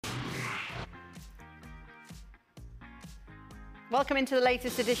Welcome into the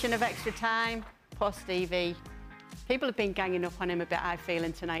latest edition of Extra Time. Poor Stevie. People have been ganging up on him a bit, I feel,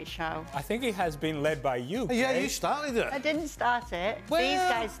 in tonight's show. I think it has been led by you, Kate. Yeah, you started it. I didn't start it. Well, these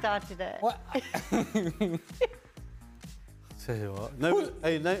guys started it. What? Tell you what.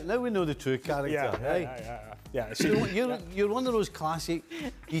 Now we know the true character. Yeah. You're one of those classic.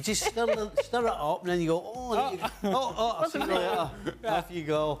 You just stir it up and then you go, I'll see you later. Off you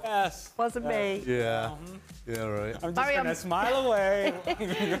go. Yes. Wasn't me. Yeah. Yeah, right. I'm just going to smile away.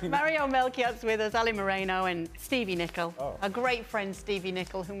 Mario Melchiot's with us, Ali Moreno and Stevie Nicol. Oh. Our great friend Stevie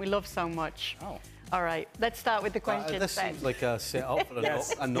Nicol, whom we love so much. Oh. All right, let's start with the questions This then. seems like a set-up for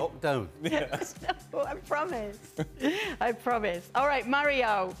a knockdown. Yes. No, I promise. I promise. All right,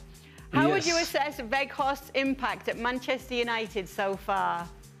 Mario, how would you assess Weghorst's impact at Manchester United so far?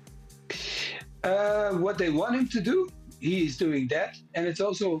 What they want him to do, he is doing that. And it's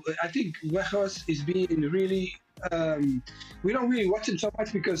also, I think Weghorst is being really, we don't really watch him so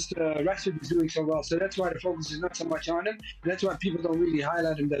much because Rashford is doing so well. So that's why the focus is not so much on him. That's why people don't really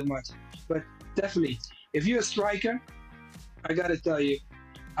highlight him that much. But definitely, if you're a striker, I got to tell you,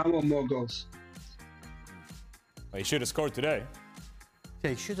 I want more goals. Well, he should have scored today.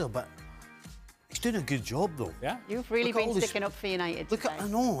 Yeah, he should have, but he's doing a good job, though. Yeah. You've really been sticking up for United Look today. I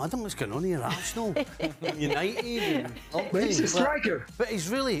know what's going on here. Arsenal, United. But he's a striker. But he's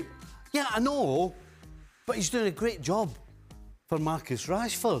really, yeah, I know, but he's doing a great job for Marcus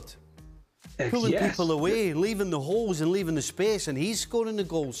Rashford. Pulling people away, leaving the holes and leaving the space, and he's scoring the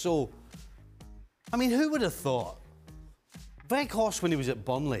goals. So, I mean, who would have thought? Weghorst, when he was at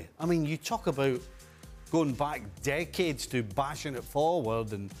Burnley, I mean, you talk about going back decades to bashing it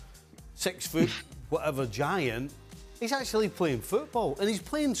forward and 6 foot whatever giant. He's actually playing football, and he's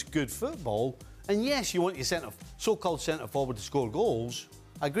playing good football. And yes, you want your so-called centre forward to score goals.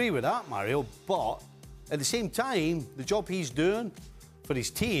 I agree with that, Mario. But at the same time, the job he's doing for his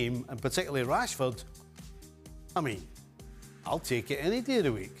team, and particularly Rashford, I mean, I'll take it any day of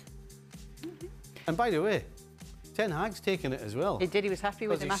the week. And by the way, Ten Hag's taken it as well. He did, he was happy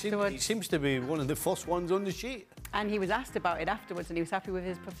with him afterwards. He seems to be one of the first ones on the sheet. And he was asked about it afterwards, and he was happy with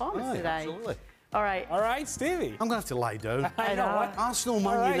his performance today. Absolutely. All right. All right, Stevie. I'm going to have to lie down. I know. What? Arsenal,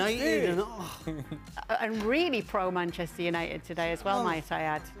 Man United. And really pro-Manchester United today as well, might I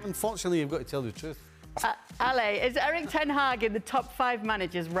add. Unfortunately, you've got to tell the truth. Ale, is Erik ten Hag in the top 5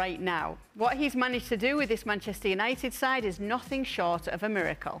 managers right now? What he's managed to do with this Manchester United side is nothing short of a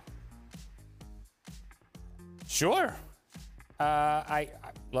miracle. Sure.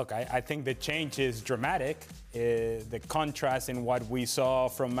 Look, I think the change is dramatic. The contrast in what we saw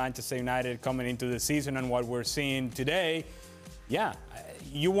from Manchester United coming into the season and what we're seeing today, yeah,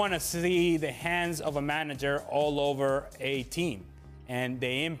 you want to see the hands of a manager all over a team and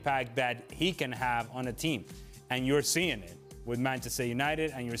the impact that he can have on a team. And you're seeing it with Manchester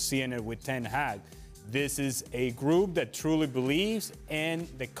United, and you're seeing it with Ten Hag. This is a group that truly believes in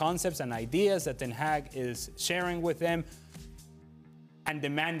the concepts and ideas that Ten Hag is sharing with them and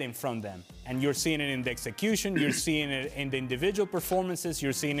demanding from them. And you're seeing it in the execution, you're seeing it in the individual performances,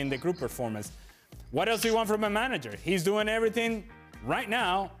 you're seeing it in the group performance. What else do you want from a manager? He's doing everything right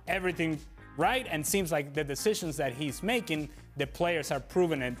now, everything right, and seems like the decisions that he's making, the players are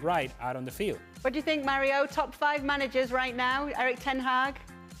proving it right out on the field. What do you think, Mario? Top 5 managers right now, Erik ten Hag?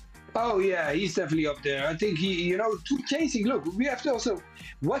 Oh, yeah, he's definitely up there. I think he, to changing, look, we have to also,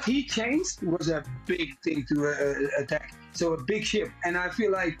 what he changed was a big thing to attack. So a big ship. And I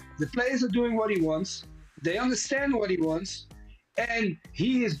feel like the players are doing what he wants. They understand what he wants. And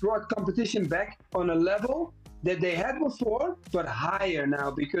he has brought competition back on a level that they had before, but higher now,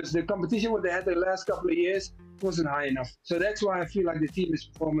 because the competition what they had the last couple of years wasn't high enough. So that's why I feel like the team is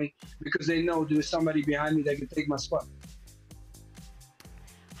performing, because they know there's somebody behind me that can take my spot.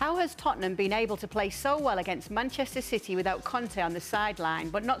 How has Tottenham been able to play so well against Manchester City without Conte on the sideline,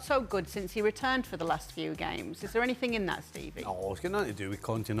 but not so good since he returned for the last few games? Is there anything in that, Stevie? Oh, it's got nothing to do with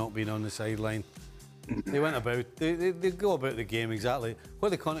Conte not being on the sideline. They went about, they go about the game exactly.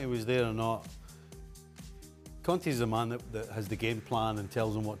 Whether Conte was there or not, Conte's the man that has the game plan and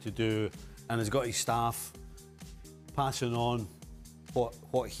tells them what to do, and has got his staff passing on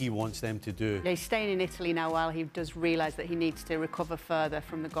what he wants them to do. Yeah, he's staying in Italy now while he does realise that he needs to recover further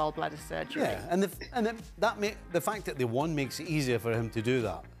from the gallbladder surgery. Yeah, and the fact that they won makes it easier for him to do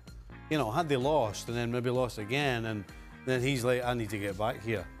that. You know, had they lost and then maybe lost again, and then he's like, I need to get back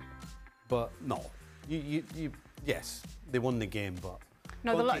here. But no, yes, they won the game, but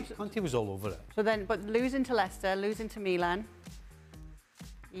no, Conte was all over it. So then, but losing to Leicester, losing to Milan,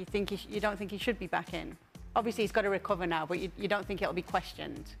 you don't think he should be back in? Obviously, he's got to recover now, but you don't think it'll be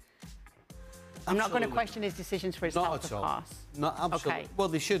questioned? I'm not going to question his decisions for his not staff at all. pass. Not absolutely. Okay. Well,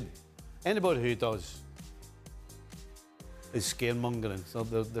 they should. Anybody who does is scaremongering. So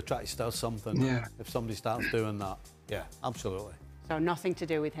they're trying to start something. Yeah. If somebody starts doing that, yeah, absolutely. So nothing to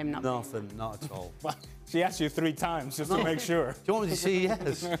do with him not Nothing, not at all. Well, she asked you 3 times just to make sure. Do you want me to say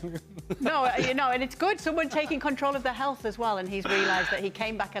yes? No, you know, and it's good. Someone taking control of their health as well, and he's realised that he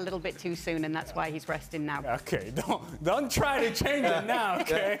came back a little bit too soon, and that's why he's resting now. Okay, don't try to change it now,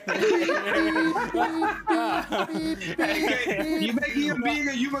 okay? You make him being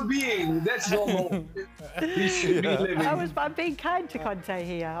a human being. That's normal. He should be living. I'm being kind to Conte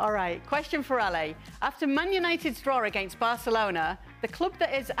here. All right, question for Ale. After Man United's draw against Barcelona, the club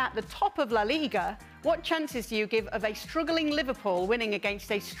that is at the top of La Liga, what chances do you give of a struggling Liverpool winning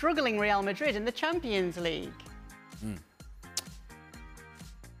against a struggling Real Madrid in the Champions League?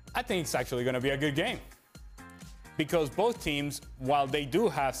 I think it's actually going to be a good game. Because both teams, while they do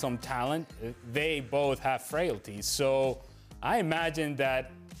have some talent, they both have frailties. So I imagine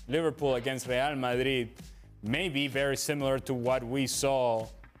that Liverpool against Real Madrid may be very similar to what we saw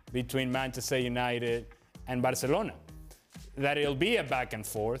between Manchester United and Barcelona. That it'll be a back and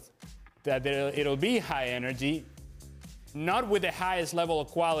forth, that it'll be high energy, not with the highest level of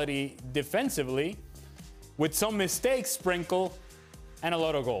quality defensively, with some mistakes sprinkled and a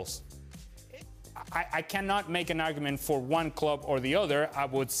lot of goals. I cannot make an argument for one club or the other. I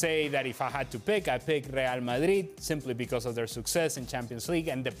would say that if I had to pick, I pick Real Madrid simply because of their success in Champions League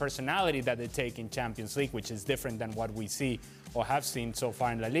and the personality that they take in Champions League, which is different than what we see or have seen so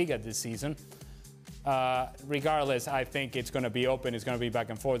far in La Liga this season. Regardless, I think it's going to be open, it's going to be back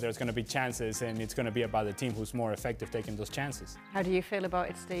and forth, there's going to be chances, and it's going to be about the team who's more effective taking those chances. How do you feel about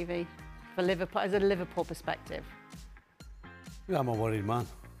it, Stevie? For Liverpool, as a Liverpool perspective? Yeah, I'm a worried man.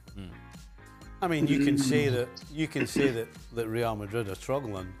 I mean, you can say that Real Madrid are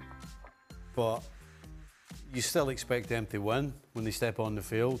struggling, but you still expect them to win when they step on the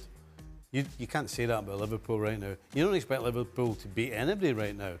field. You can't say that about Liverpool right now. You don't expect Liverpool to beat anybody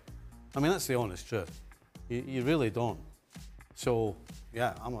right now. I mean, that's the honest truth. You really don't. So,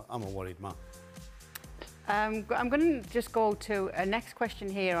 yeah, I'm a worried man. I'm going to just go to a next question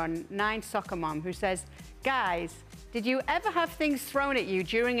here on 9 Soccer Mom, who says, guys, did you ever have things thrown at you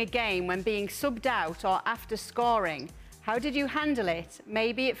during a game when being subbed out or after scoring? How did you handle it?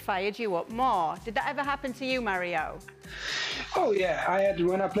 Maybe it fired you up more. Did that ever happen to you, Mario? Oh yeah, I had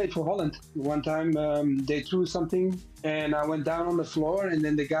when I played for Holland one time. They threw something, and I went down on the floor. And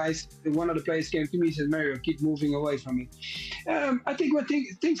then one of the players came to me and said, "Mario, keep moving away from me." I think when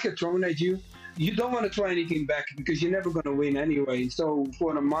things get thrown at you, you don't want to throw anything back because you're never going to win anyway. So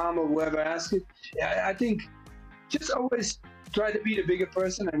for the mom or whoever asked it, I think just always try to be the bigger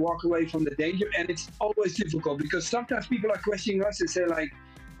person and walk away from the danger. And it's always difficult because sometimes people are questioning us and say like,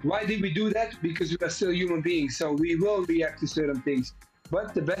 why did we do that? Because we are still human beings, so we will react to certain things.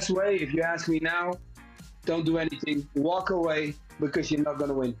 But the best way, if you ask me now, don't do anything. Walk away because you're not going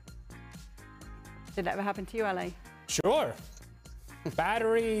to win. Did that ever happen to you, Ale? Sure.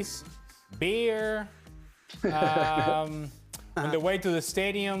 Batteries, beer. On the way to the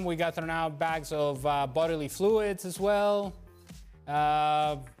stadium, we got thrown out bags of bodily fluids as well.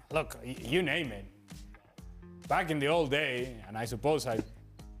 Look, you name it. Back in the old day, and I suppose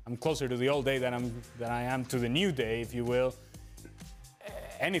I'm closer to the old day than I am to the new day, if you will.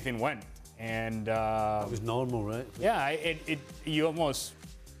 Anything went, and it was normal, right? Yeah, you almost,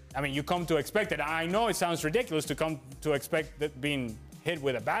 I mean, you come to expect it. I know it sounds ridiculous to come to expect that being hit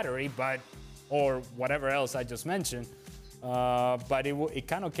with a battery, or whatever else I just mentioned, but it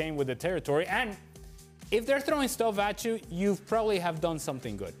kind of came with the territory. And if they're throwing stuff at you, you probably have done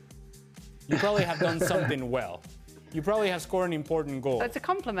something good. You probably have done something well. You probably have scored an important goal. That's a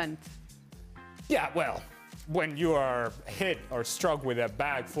compliment. Yeah, well, when you are hit or struck with a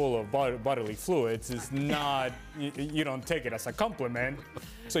bag full of bodily fluids, it's not, you don't take it as a compliment.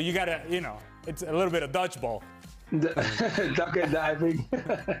 So you gotta, it's a little bit of dodgeball. Duck and diving.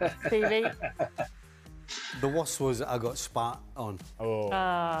 Stevie? The worst was that I got spat on. Oh.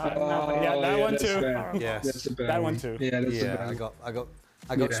 Yeah, that one too. Yes. That's a bad That one too. Yeah, that's a Yeah, bad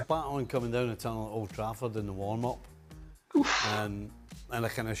I got spat on coming down the tunnel at Old Trafford in the warm-up. And I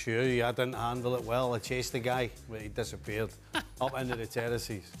can assure you, I didn't handle it well. I chased the guy, but he disappeared up into the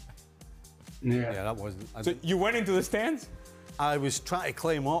terraces. Yeah, that wasn't. So you went into the stands? I was trying to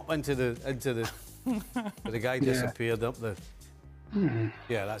climb up into the but the guy disappeared up there.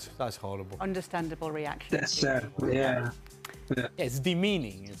 Yeah, that's horrible. Understandable reaction. That's sad. Yeah. It's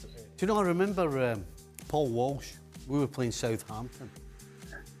demeaning. Do you know, I remember Paul Walsh, we were playing Southampton,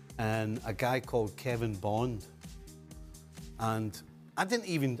 and a guy called Kevin Bond, and I didn't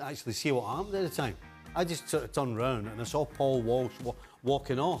even actually see what happened at the time. I just sort of turned round and I saw Paul Walsh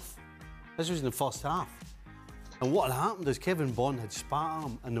walking off. This was in the first half. And what had happened is Kevin Bond had spat at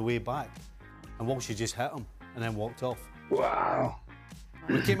him on the way back, and Walsh had just hit him and then walked off. Wow.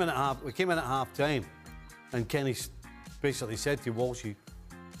 We came in at half time, and Kenny basically said to Walsh, you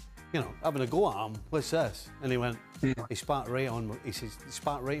know, having a go at him, what's this? And he went, he spat right on me. He says, he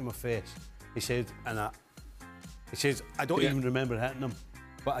spat right in my face. He said, he says, I don't even remember hitting him,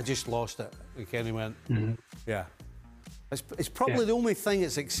 but I just lost it. And Kenny went, yeah. It's probably the only thing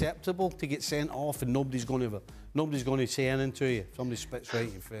that's acceptable, to get sent off and nobody's going to say anything to you. Somebody spits right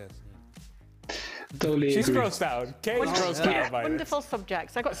in your face. Totally She's agree. grossed out. Kate's grossed out by Wonderful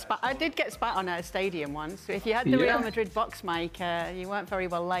subjects. I did get spat on at a stadium once. If you had the Real Madrid box mic, you weren't very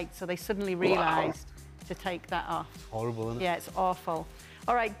well liked, so they suddenly realised to take that off. Horrible, isn't it? Yeah, it's awful.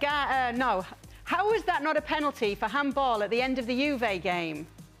 All right, no. How was that not a penalty for handball at the end of the Juve game?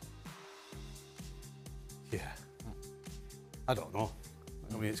 Yeah. I don't know.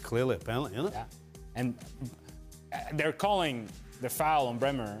 I mean, it's clearly a penalty, isn't it? Yeah. And they're calling the foul on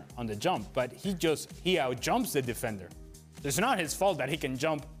Bremer on the jump, but he out-jumps the defender. It's not his fault that he can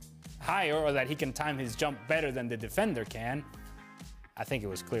jump higher or that he can time his jump better than the defender can. I think it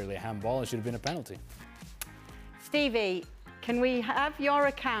was clearly a handball. It should have been a penalty. Stevie, can we have your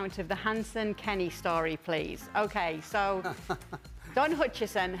account of the Hansen-Kenny story, please? Okay, so Don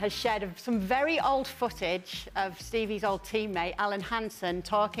Hutchison has shared some very old footage of Stevie's old teammate, Alan Hansen,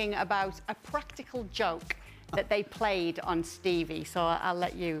 talking about a practical joke that they played on Stevie. So I'll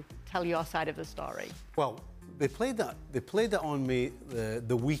let you tell your side of the story. Well, they played that on me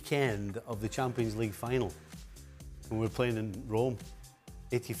the weekend of the Champions League final when we were playing in Rome,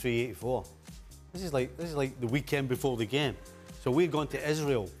 83-84. This is like the weekend before the game. So we'd gone to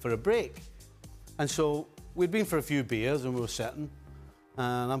Israel for a break. And so we'd been for a few beers and we were sitting.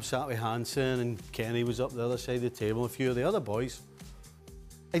 And I'm sat with Hansen and Kenny was up the other side of the table, and a few of the other boys.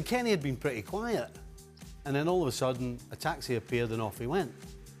 And Kenny had been pretty quiet. And then all of a sudden, a taxi appeared and off he went.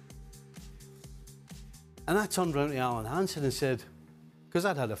 And I turned round to Alan Hansen and said, because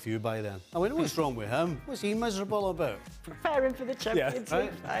I'd had a few by then, I went, what's wrong with him? What's he miserable about? Preparing for the Champions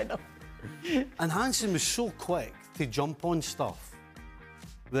League final. And Hansen was so quick to jump on stuff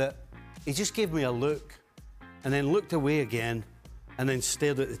that he just gave me a look and then looked away again and then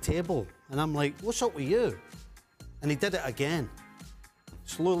stared at the table. And I'm like, what's up with you? And he did it again.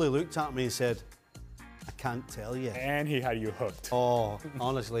 Slowly looked at me and said, I can't tell you. And he had you hooked. Oh,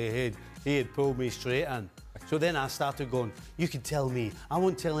 honestly, he had pulled me straight in. So then I started going, you can tell me. I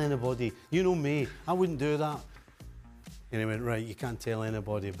won't tell anybody. You know me. I wouldn't do that. And he went, right, you can't tell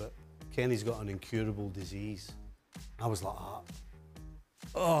anybody, but Kenny's got an incurable disease. I was like that.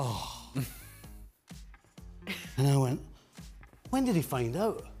 Oh. And I went, when did he find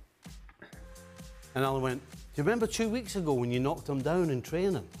out? And Alan went, do you remember 2 weeks ago when you knocked him down in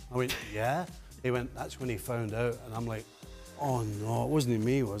training? I went, yeah. He went, that's when he found out. And I'm like, oh no, it wasn't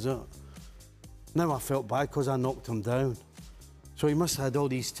me, was it? Now I felt bad because I knocked him down. So he must have had all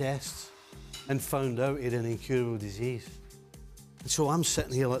these tests and found out he had an incurable disease. And so I'm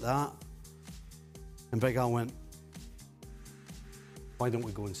sitting here like that. And Big Al went, why don't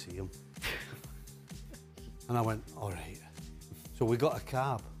we go and see him? And I went, all right. So we got a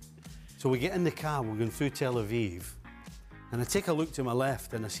cab. So we get in the cab, we're going through Tel Aviv. And I take a look to my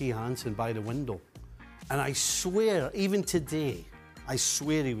left and I see Hansen by the window. And I swear, even today, I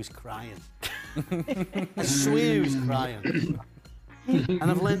swear he was crying. I swear he was crying. And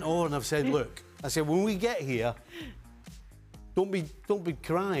I've leant over and I've said, look, I said, when we get here, don't be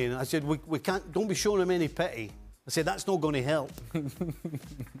crying. I said, we can't, don't be showing him any pity. I said, that's not going to help. And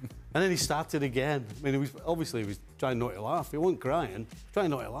then he started again. I mean, obviously he was trying not to laugh. He wasn't crying, he was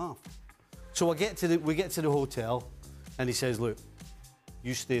trying not to laugh. So we get to the hotel and he says, look,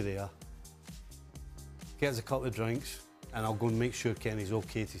 you stay there, get us a couple of drinks and I'll go and make sure Kenny's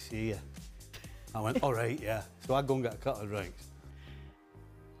okay to see you. I went, all right, yeah. So I go and get a couple of drinks.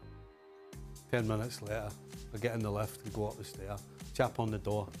 10 minutes later, I get in the lift and go up the stair, tap on the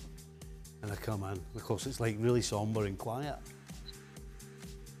door, and I come in. Of course, it's like really somber and quiet.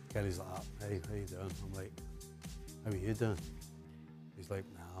 Kenny's like, hey, how you doing? I'm like, how are you doing? He's like,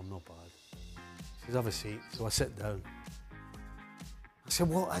 nah, I'm not bad. He says, have a seat. So I sit down. I said,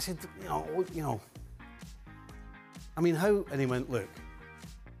 well, I said, you know, I mean, how? And he went, look.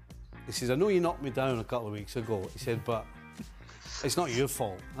 He says, I know you knocked me down a couple of weeks ago. He said, but it's not your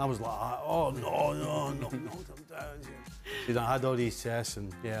fault. I was like, oh, no, knocked him down. He said, I had all these tests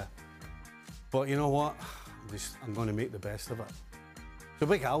and yeah. But you know what? I'm going to make the best of it. So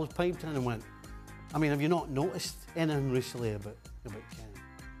Big Al was piped in and went, I mean, have you not noticed anything recently about about Kenny.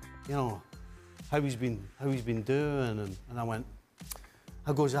 You know, how he's been doing, and I went.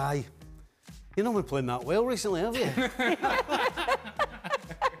 I goes, aye. You know, been playing that well recently, have you?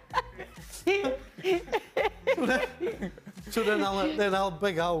 So then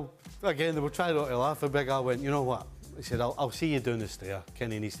Big Al, again, they were trying not to laugh, and Big Al went, you know what? He said, I'll see you down the stair.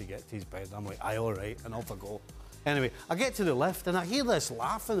 Kenny needs to get to his bed. I'm like, aye, all right, and off I go. Anyway, I get to the lift, and I hear this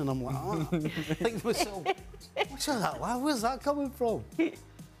laughing, and I'm like, oh. Think to myself, what's that laugh? Where's that coming from?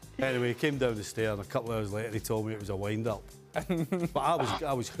 Anyway, he came down the stair, and a couple of hours later, he told me it was a wind-up. But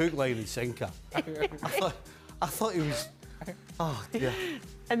I was hook, line and sinker. I thought he was... Oh, dear.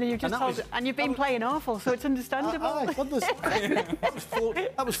 And then you've just told it, and you've been playing awful, so it's understandable. That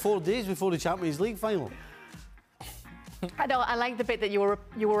was 4 days before the Champions League final. I know. I like the bit that you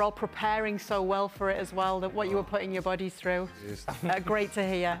were all preparing so well for it as well. That what you were putting your body through. Great to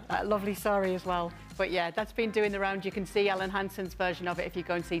hear. Lovely story as well. But yeah, that's been doing the round. You can see Alan Hansen's version of it if you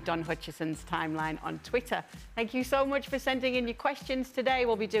go and see Don Hutchison's timeline on Twitter. Thank you so much for sending in your questions today.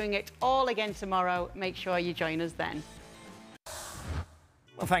 We'll be doing it all again tomorrow. Make sure you join us then.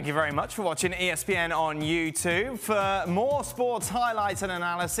 Well, thank you very much for watching ESPN on YouTube. For more sports highlights and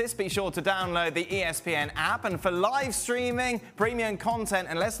analysis, be sure to download the ESPN app. And for live streaming, premium content,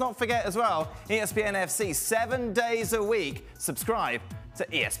 and let's not forget as well, ESPN FC 7 days a week. Subscribe to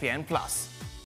ESPN+.